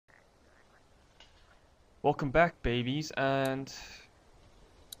Welcome back, babies, and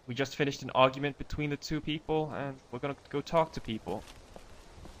we just finished an argument between the two people, and we're gonna go talk to people.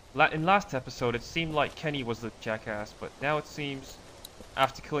 In last episode, it seemed like Kenny was the jackass, but now it seems,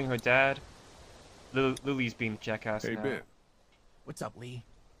 after killing her dad, Lily's being the jackass Hey, now. Ben. What's up, Lee?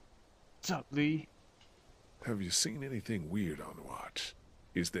 What's up, Lee? Have you seen anything weird on the watch?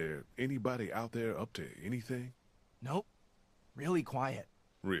 Is there anybody out there up to anything? Nope. Really quiet.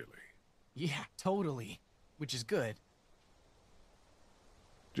 Really? Yeah, totally. Which is good.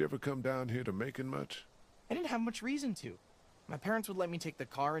 Did you ever come down here to Macon much? I didn't have much reason to. My parents would let me take the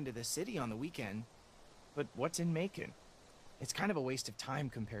car into the city on the weekend. But what's in Macon? It's kind of a waste of time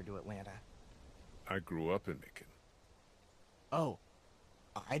compared to Atlanta. I grew up in Macon. Oh,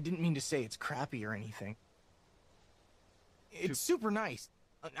 I didn't mean to say it's crappy or anything. It's super nice.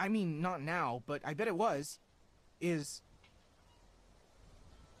 I mean, not now, but I bet it was.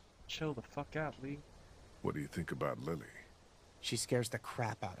 Chill the fuck out, Lee. What do you think about Lily? She scares the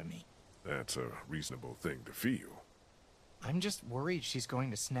crap out of me. That's a reasonable thing to feel. I'm just worried she's going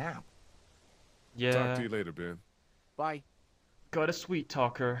to snap. Yeah. Talk to you later, Ben. Bye. Got a sweet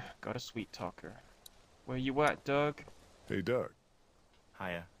talker. Got a sweet talker. Where you at, Doug? Hey, Doug.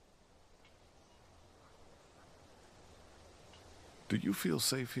 Hiya. Do you feel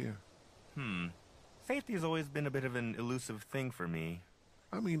safe here? Safety has always been a bit of an elusive thing for me.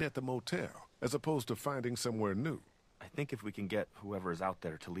 I mean at the motel, as opposed to finding somewhere new. I think if we can get whoever's out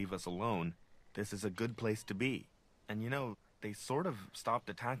there to leave us alone, this is a good place to be. And you know, they sort of stopped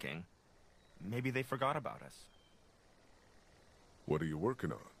attacking. Maybe they forgot about us. What are you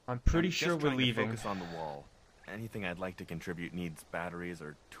working on? I'm pretty I'm sure just we're trying to leaving. focus on the wall. Anything I'd like to contribute needs batteries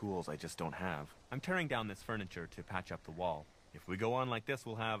or tools I just don't have. I'm tearing down this furniture to patch up the wall. If we go on like this,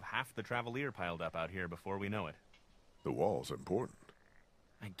 we'll have half the Travelier piled up out here before we know it. The wall's important.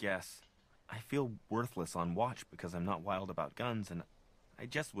 I guess. I feel worthless on watch because I'm not wild about guns, and I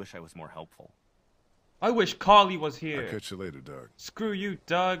just wish I was more helpful. I wish Carly was I'll here. catch you later, Doug. Screw you,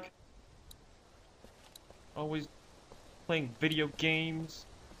 Doug. Always playing video games.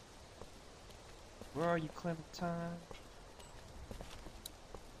 Where are you, Clementine?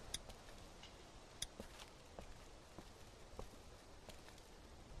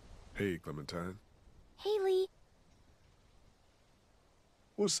 Hey, Clementine. Haley,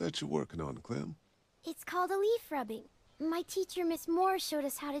 What's that you're working on, Clem? it's called a leaf rubbing. My teacher, Miss Moore, showed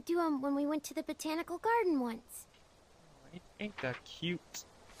us how to do them when we went to the botanical garden once. Ain't that cute?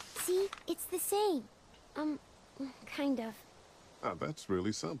 See, it's the same. Kind of. Ah, that's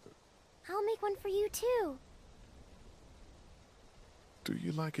really something. I'll make one for you, too. Do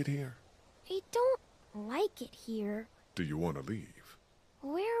you like it here? I don't like it here. Do you want to leave?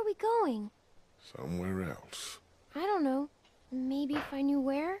 Where are we going? Somewhere else. I don't know. Maybe if I knew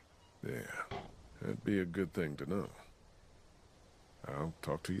where? Yeah, that'd be a good thing to know. I'll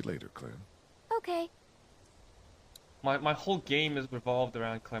talk to you later, Clem. Okay. My whole game is revolved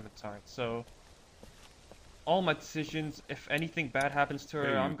around Clementine, so all my decisions, if anything bad happens to her,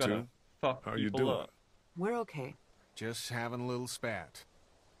 Hey, you I'm gonna two. fuck How you people doing? up. We're okay. Just having a little spat.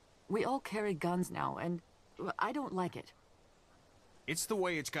 We all carry guns now, and I don't like it. It's the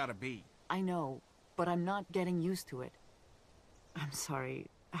way it's gotta be. I know, but I'm not getting used to it. I'm sorry.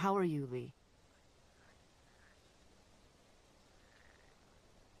 How are you, Lee?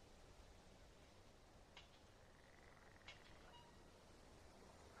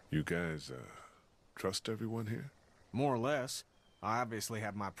 You guys, trust everyone here? More or less. I obviously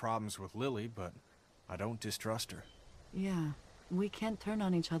have my problems with Lily, but I don't distrust her. Yeah, we can't turn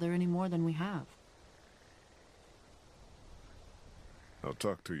on each other any more than we have. I'll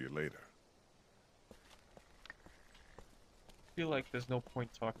talk to you later. I feel like there's no point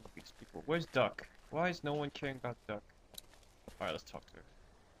talking to these people. Where's Duck? Why is no one caring about Duck? Alright, let's talk to her.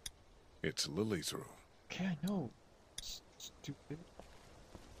 It's Lily's room. Okay, I know. Stupid.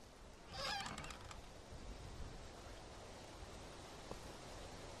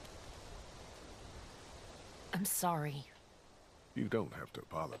 I'm sorry. You don't have to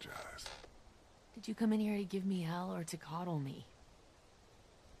apologize. Did you come in here to give me hell or to coddle me?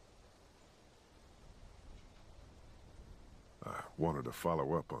 I wanted to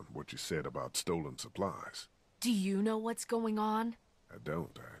follow up on what you said about stolen supplies. Do you know what's going on? I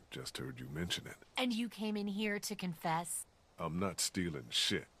don't. I just heard you mention it. And you came in here to confess? I'm not stealing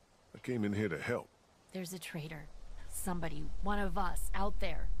shit. I came in here to help. There's a traitor. Somebody, one of us, out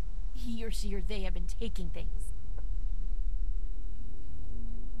there. He or she or they have been taking things.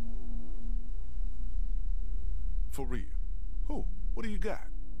 For real. Who? What do you got?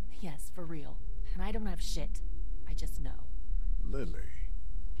 Yes, for real. And I don't have shit. I just know. Lily.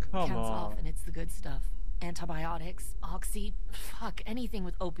 Come Counts on. off and it's the good stuff. Antibiotics, oxy, fuck, anything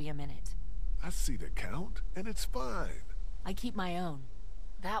with opium in it. I see the count, and it's fine. I keep my own.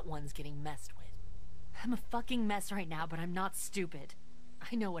 That one's getting messed with. I'm a fucking mess right now, but I'm not stupid.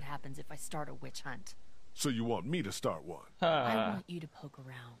 I know what happens if I start a witch hunt. So you want me to start one? I want you to poke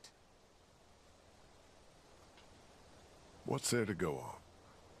around. What's there to go on?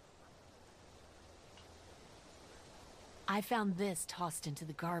 I found this tossed into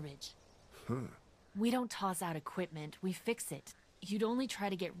the garbage. Huh. We don't toss out equipment, we fix it. You'd only try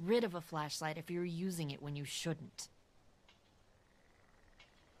to get rid of a flashlight if you were using it when you shouldn't.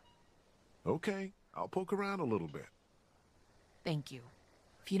 Okay, I'll poke around a little bit. Thank you.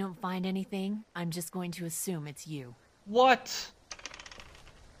 If you don't find anything, I'm just going to assume it's you. What?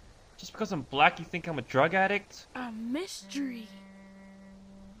 Just because I'm black, you think I'm a drug addict? A mystery.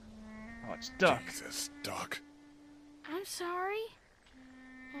 Oh, it's Duck. Jesus, Duck. I'm sorry.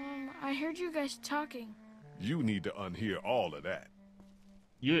 I heard you guys talking. You need to unhear all of that.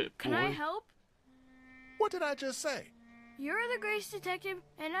 Yeah, Can boy. I help? What did I just say? You're the Grace Detective,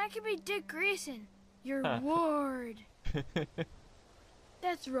 and I can be Dick Grayson, your ward.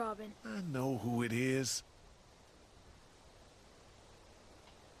 That's Robin. I know who it is.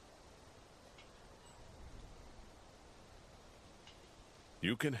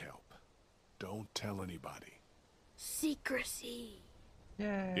 You can help. Don't tell anybody. Secrecy.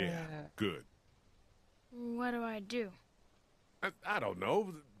 Yeah. Yeah, good. What do I do? I don't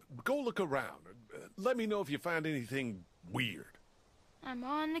know. Go look around. Let me know if you find anything weird. I'm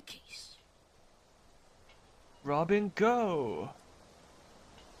on the case. Robin, go.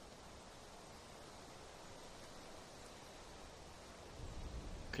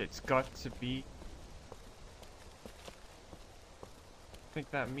 Okay, it's got to be. I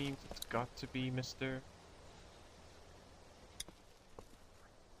think that means it's got to be Mr.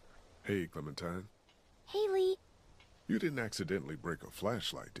 Hey, Clementine. Haley, You didn't accidentally break a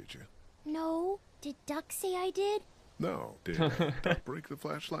flashlight, did you? no. Did Duck say I did? No. Did Duck break the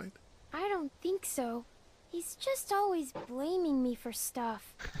flashlight? I don't think so. He's just always blaming me for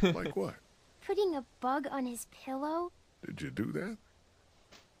stuff. Like what? Putting a bug on his pillow? Did you do that?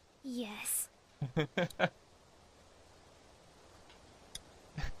 Yes.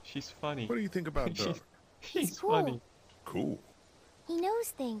 She's funny. What do you think about Duck? He's cool. funny. Cool. He knows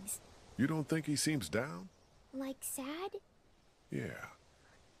things. You don't think he seems down? Like sad? Yeah.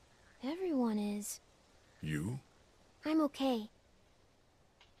 Everyone is. You? I'm okay.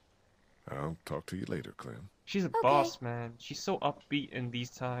 I'll talk to you later, Clem. She's a boss, man. She's so upbeat in these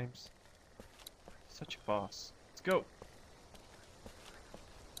times. Such a boss. Let's go.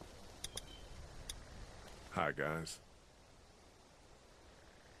 Hi, guys.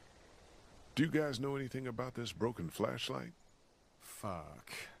 Do you guys know anything about this broken flashlight?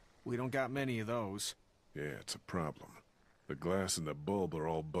 Fuck. We don't got many of those. Yeah, it's a problem. The glass and the bulb are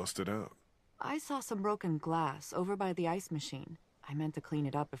all busted out. I saw some broken glass over by the ice machine. I meant to clean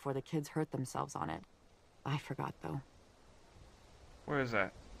it up before the kids hurt themselves on it. I forgot, though. Where is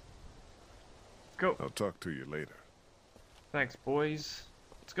that? Go. I'll talk to you later. Thanks, boys.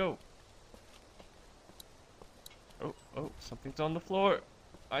 Let's go. Oh, something's on the floor.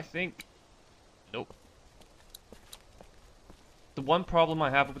 I think. Nope. The one problem I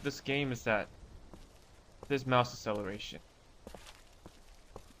have with this game is that there's mouse acceleration.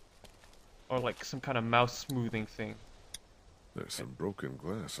 Or like some kind of mouse smoothing thing. There's some broken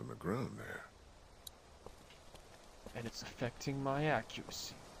glass on the ground there. And it's affecting my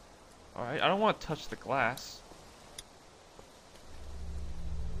accuracy. Alright, I don't want to touch the glass.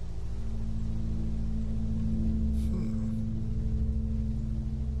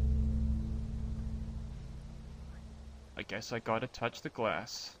 I guess I gotta touch the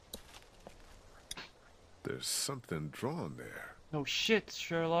glass. There's something drawn there. No shit,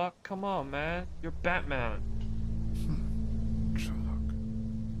 Sherlock. Come on, man. You're Batman. Chalk.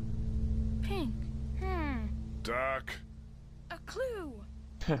 Pink. Doc. A clue.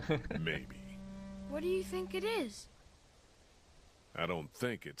 Maybe. What do you think it is? I don't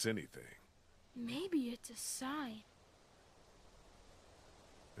think it's anything. Maybe it's a sign.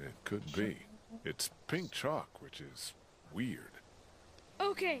 It could be. It's pink chalk, which is weird.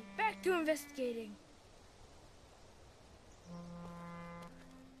 Okay, back to investigating.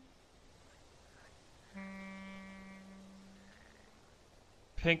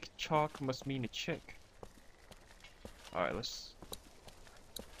 Pink chalk must mean a chick. Alright, let's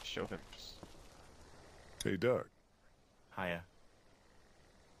show him this. Hey, Doug. Hiya.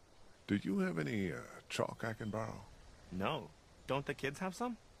 Do you have any chalk I can borrow? No. Don't the kids have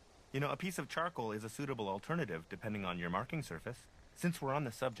some? You know, a piece of charcoal is a suitable alternative depending on your marking surface. Since we're on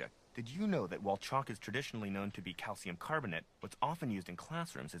the subject, Did you know that while chalk is traditionally known to be calcium carbonate, what's often used in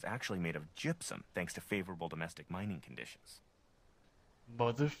classrooms is actually made of gypsum, thanks to favorable domestic mining conditions?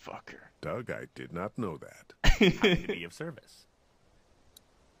 Motherfucker. Doug, I did not know that. Happy to be of service.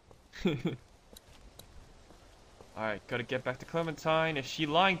 Alright, gotta get back to Clementine. Is she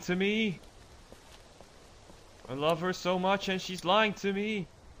lying to me? I love her so much and she's lying to me.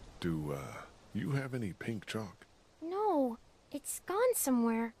 Do, you have any pink chalk? No, it's gone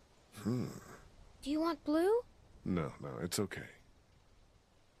somewhere. Do you want blue? No, it's okay.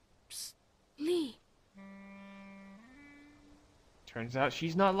 Psst. Lee, Turns out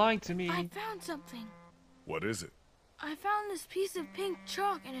she's not lying to me. I found something. What is it? I found this piece of pink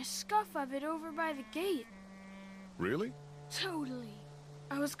chalk and a scuff of it over by the gate. Really? Totally.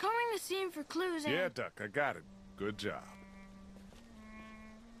 I was combing the scene for clues and... Yeah, Duck, I got it. Good job.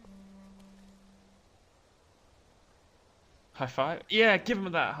 High five? Yeah, give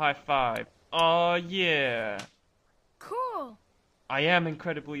him that high five. Oh yeah. Cool. I am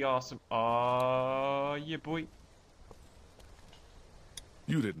incredibly awesome. Oh yeah, boy.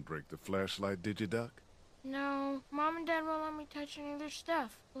 You didn't break the flashlight, did you, Duck? No, Mom and Dad won't let me touch any of their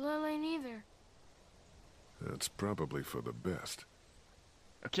stuff. Lily neither. That's probably for the best.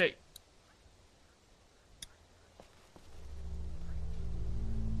 Okay.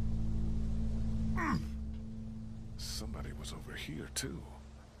 Somebody was over here, too.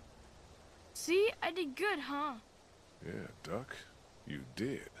 See? I did good, huh? Yeah, Duck, you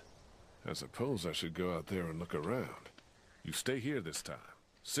did. I suppose I should go out there and look around. You stay here this time.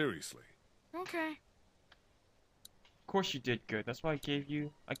 Seriously. Okay. Of course you did good. That's why I gave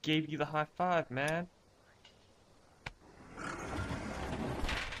you the high five, man.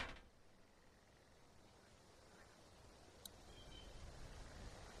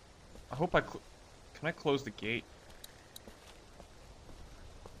 I hope can I close the gate?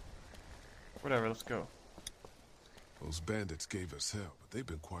 Whatever, let's go. Those bandits gave us hell, but they've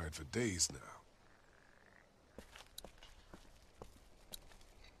been quiet for days now.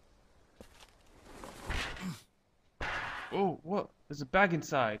 Oh, what? There's a bag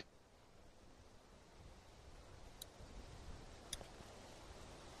inside.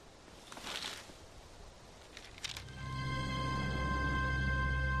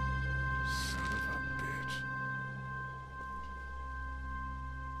 Son of a bitch.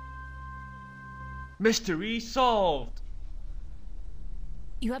 Mystery solved!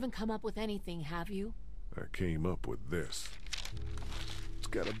 You haven't come up with anything, have you? I came up with this. It's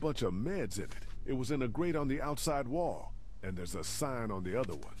got a bunch of meds in it. It was in a grate on the outside wall. And there's a sign on the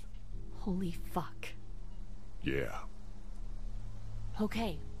other one. Holy fuck. Yeah.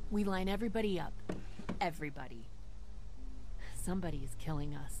 Okay, we line everybody up. Everybody. Somebody is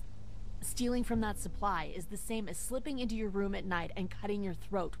killing us. Stealing from that supply is the same as slipping into your room at night and cutting your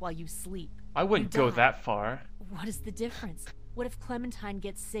throat while you sleep. I wouldn't go that far. What is the difference? What if Clementine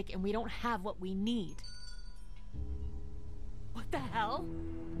gets sick and we don't have what we need? What the hell?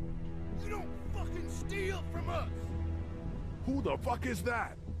 You don't fucking steal from us! Who the fuck is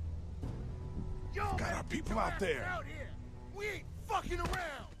that? Yo, got our people out there. Out here. We ain't fucking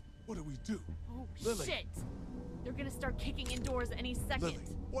around. What do we do? Oh, Lily. shit! They're gonna start kicking indoors any second.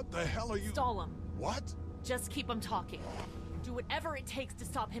 Lily, what the hell are you? Stall them. What? Just keep him talking. Do whatever it takes to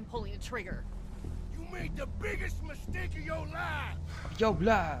stop him pulling the trigger. You made the biggest mistake of your life. Yo,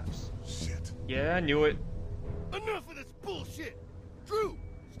 lives. Shit. Yeah, I knew it. Enough of this bullshit. Drew,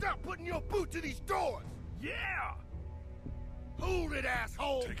 stop putting your boot to these doors. Yeah. Hold it,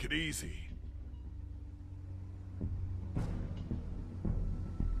 asshole. Take it easy.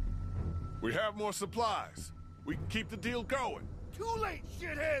 We have more supplies. We can keep the deal going. Too late,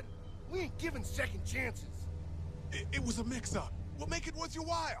 shithead. We ain't giving second chances. It was a mix-up. We'll make it worth your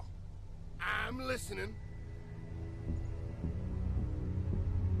while. I'm listening.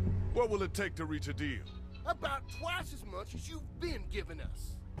 What will it take to reach a deal? About twice as much as you've been giving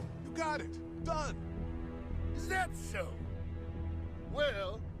us. You got it. Done. Is that so?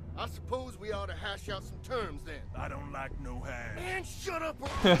 Well, I suppose we ought to hash out some terms then. I don't like no hash. Man, shut up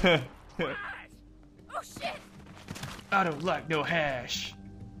or... Oh shit! I don't like no hash.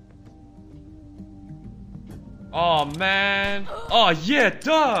 Oh man. Oh yeah,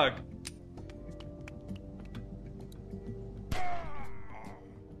 Doug.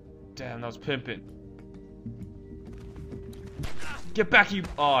 Damn, that was pimping. Get back, you.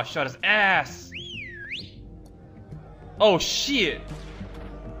 Oh, shot his ass. Oh shit.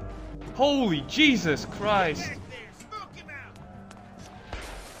 Holy Jesus Christ.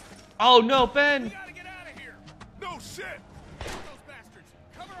 Oh no, Ben. No shit.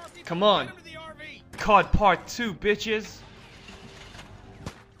 Come on. COD Part 2, bitches.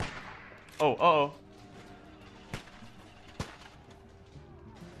 Oh, uh-oh.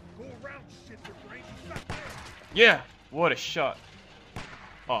 Go around, shit, your brain. He's not there. Yeah! What a shot.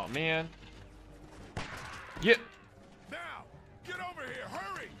 Oh, man. Yeah. Now, get over here,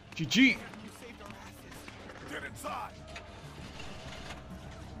 hurry! GG. You saved our asses. Get inside.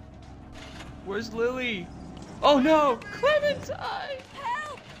 Where's Lily? Oh, no! Clementine!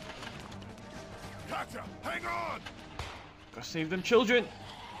 Help! Gotcha. Hang on. Gotta save them children.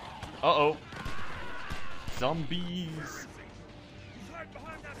 Uh-oh. Zombies. He's hiding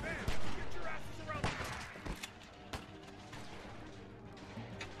behind that van. Get your asses around him.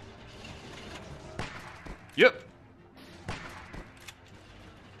 Yep.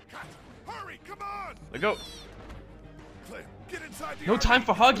 Gotcha. Hurry, come on. Let go. Clint, get inside the No RV. time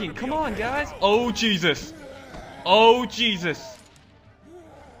for It's gonna hugging. be Come on, okay. guys. Go. Oh, Jesus. Oh, Jesus.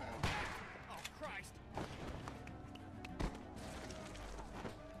 Oh, Christ.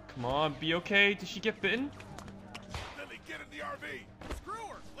 Come on, be okay. Did she get bitten? Lily, get in the RV. Screw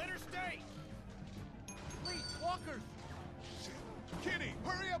her. Let her stay. Please, walkers. Shit. Kenny,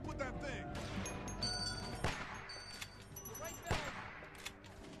 hurry up with that thing. The right valve.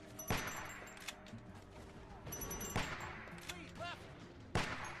 Please, left.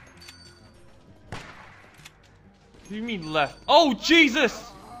 What do you mean left? Oh,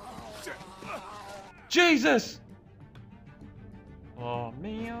 Jesus! Shit. Jesus! Oh,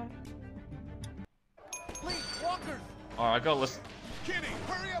 man. Please, walkers. Alright, I gotta listen. Kenny,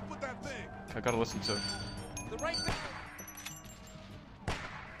 hurry up with that thing. I gotta listen to. The right valve.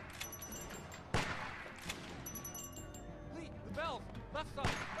 Please, the valve. Left side.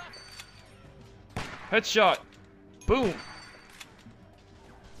 Left. Headshot. Boom.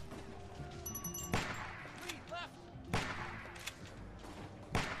 Please, left.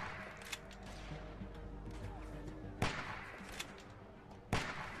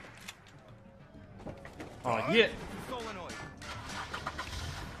 Oh, yeah. Solenoid.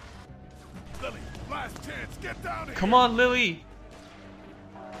 Lily, last chance. Get down here. Come on, Lily.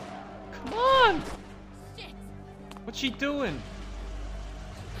 Come on. Shit! What's she doing?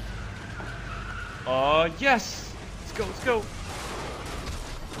 Oh, yes. Let's go, let's go.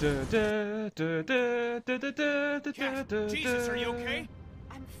 Da, da, da, da, da, da, da, da, Cat, da, Jesus, are you da. okay?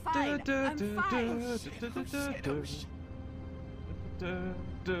 I'm Da, fine. da, I'm da, fine. da, da, da, da, da. Da,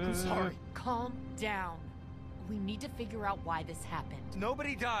 da. I'm sorry. Calm down. We need to figure out why this happened.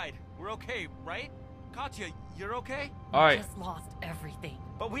 Nobody died. We're okay, right? Katya, you're okay? Alright. Just lost everything.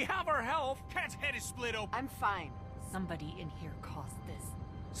 But we have our health. Cat's head is split open. I'm fine. Somebody in here caused this.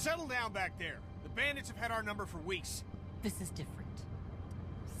 Settle down back there. The bandits have had our number for weeks. This is different.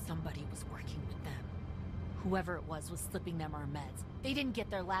 Somebody was working with them. Whoever it was slipping them our meds. They didn't get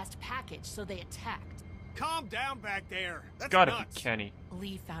their last package, so they attacked. Calm down back there. That's Gotta nuts. be Kenny.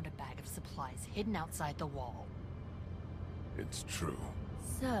 Lee found a bag of supplies hidden outside the wall. It's true.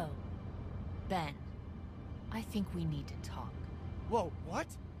 So, Ben, I think we need to talk. Whoa, what?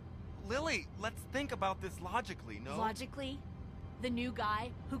 Lily, let's think about this logically, no? Logically, the new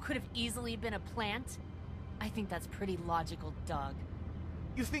guy who could have easily been a plant? I think that's pretty logical, Doug.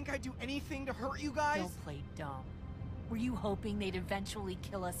 You think I'd do anything to hurt you guys? Don't play dumb. Were you hoping they'd eventually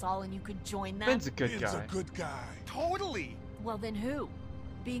kill us all and you could join them? Ben's a good Ben's guy. a good guy. Totally! Well, then who?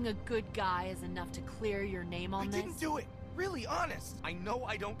 Being a good guy is enough to clear your name on I this? didn't do it. Really, honest. I know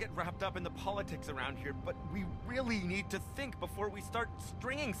I don't get wrapped up in the politics around here, but we really need to think before we start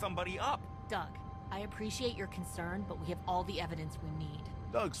stringing somebody up. Doug, I appreciate your concern, but we have all the evidence we need.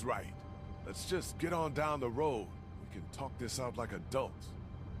 Doug's right. Let's just get on down the road. We can talk this out like adults.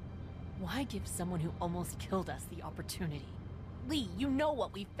 Why give someone who almost killed us the opportunity? Lee, you know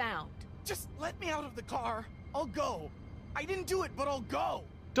what we found. Just let me out of the car. I'll go. I didn't do it, but I'll go.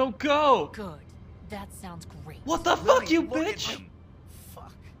 Don't go! Good. That sounds great. What the fuck, you look at bitch? him.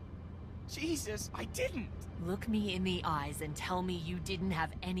 Fuck. Jesus, I didn't. Look me in the eyes and tell me you didn't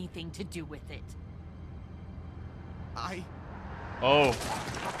have anything to do with it. Oh.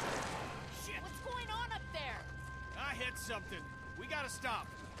 Shit. What's going on up there? I hit something. We gotta stop.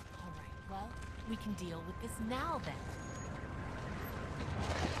 All right, well, we can deal with this now then.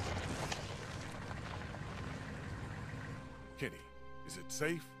 Kenny, is it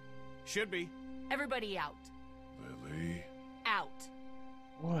safe? Should be. Everybody out. Lily. Out.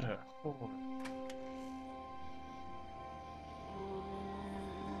 What a whore.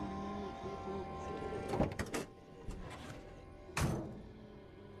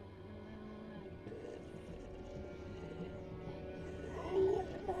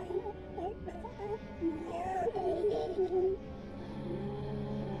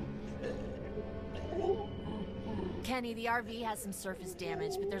 Kenny, the RV has some surface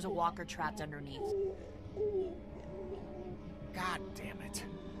damage, but there's a walker trapped underneath. God damn it.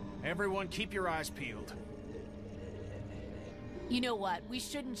 Everyone keep your eyes peeled. You know what? We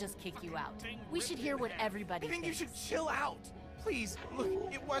shouldn't just kick you out. We should hear what everybody I think thinks. you should chill out. Please, look,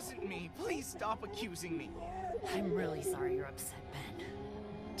 it wasn't me. Please stop accusing me. I'm really sorry you're upset, Ben.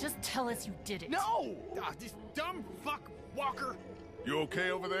 Just tell us you did it. No! This dumb fuck Walker. You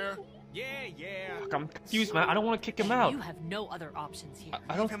okay over there? Yeah. Fuck, I'm confused, man. I don't want to kick him out. You have no other options here.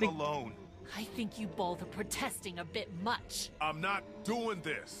 I don't Leave think. him alone. I think you both are protesting a bit much. I'm not doing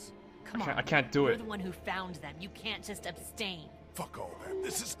this. Come on. I can't do You're it. the one who found them. You can't just abstain. Fuck all that.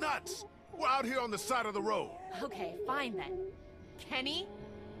 This is nuts. We're out here on the side of the road. Okay, fine then. Kenny?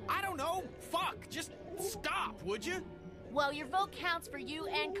 I don't know. Fuck. Just stop, would you? Well, your vote counts for you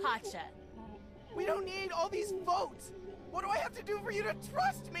and Katja. We don't need all these votes. What do I have to do for you to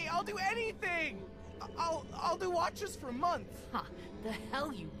trust me? I'll do anything. I'll do watches for months. Huh, the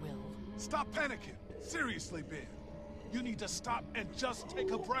hell you will. Stop panicking. Seriously, Ben. You need to stop and just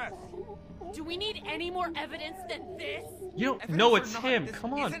take a breath. Do we need any more evidence than this? You don't Evidence know or it's not, him. this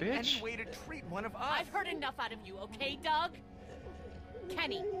Come on, isn't bitch. any way to treat one of us. I've heard enough out of you, okay, Doug?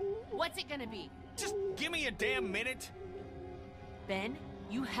 Kenny, what's it gonna be? Just give me a damn minute. Ben,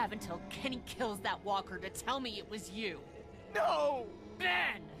 you have until Kenny kills that walker to tell me it was you. No!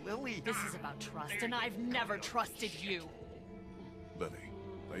 Ben! Lily. This is about trust, and I've never trusted you. Lily,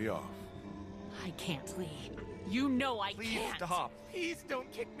 lay off. I can't leave. You know I Please can't. stop. Please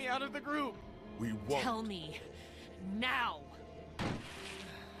don't kick me out of the group. We won't. Tell me. Now.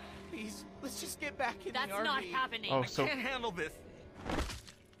 Please, let's just get back in That's the RV. not happening. Oh, I so can't handle this.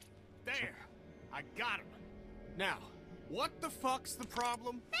 There. I got him. Now, what the fuck's the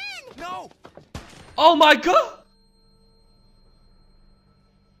problem? Ben! No! oh my god!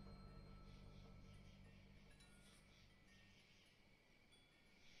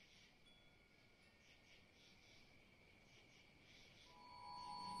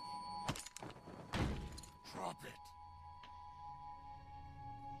 Drop it.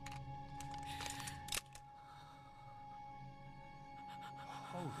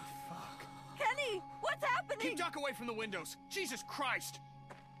 Holy fuck. Kenny, what's happening? Keep duck away from the windows. Jesus Christ.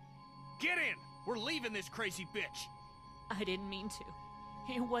 Get in. We're leaving this crazy bitch. I didn't mean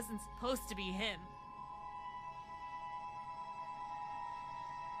to. It wasn't supposed to be him.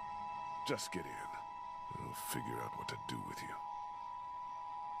 Just get in. We'll figure out what to do with you.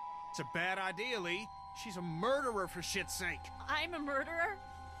 It's a bad idea, Lee. She's a murderer, for shit's sake. I'm a murderer?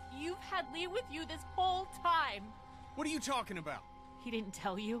 You've had Lee with you this whole time. What are you talking about? He didn't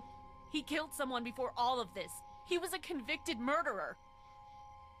tell you. He killed someone before all of this. He was a convicted murderer.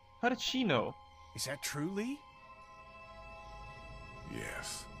 How did she know? Is that true, Lee?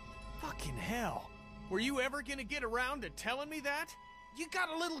 Yes. Fucking hell. Were you ever gonna get around to telling me that? You got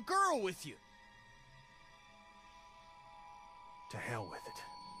a little girl with you. To hell with it.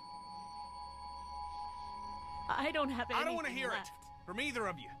 I don't have anything I don't want to hear left. it. From either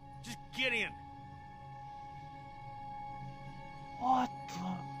of you. Just get in. What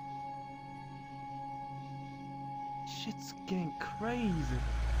the? Shit's getting crazy.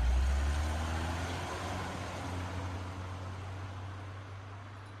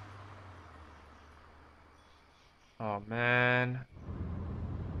 Oh man.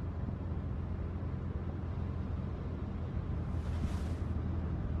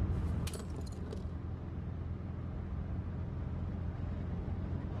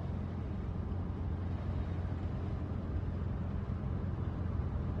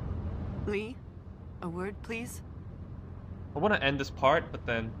 Lee, a word, please? I want to end this part, but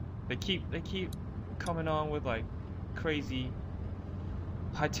then they keep coming on with like crazy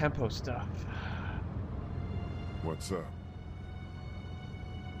high tempo stuff. What's up?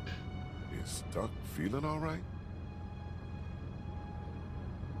 Is Duck feeling all right?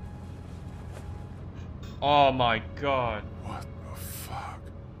 Oh my god. What the fuck?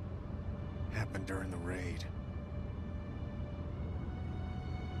 Happened during the raid.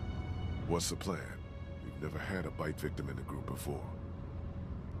 What's the plan? We've never had a bite victim in the group before.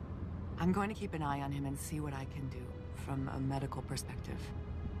 I'm going to keep an eye on him and see what I can do from a medical perspective.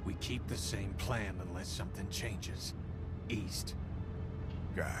 We keep the same plan unless something changes. East.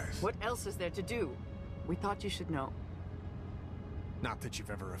 Guys. What else is there to do? We thought you should know. Not that you've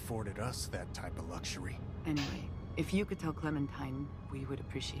ever afforded us that type of luxury. Anyway, if you could tell Clementine, we would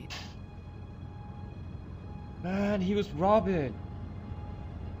appreciate it. Man, he was Robin.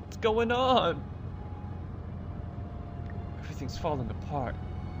 What's going on? Everything's falling apart.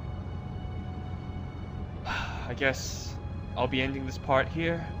 I guess I'll be ending this part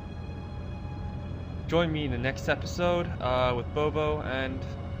here. Join me in the next episode with Bobo, and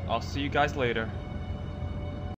I'll see you guys later.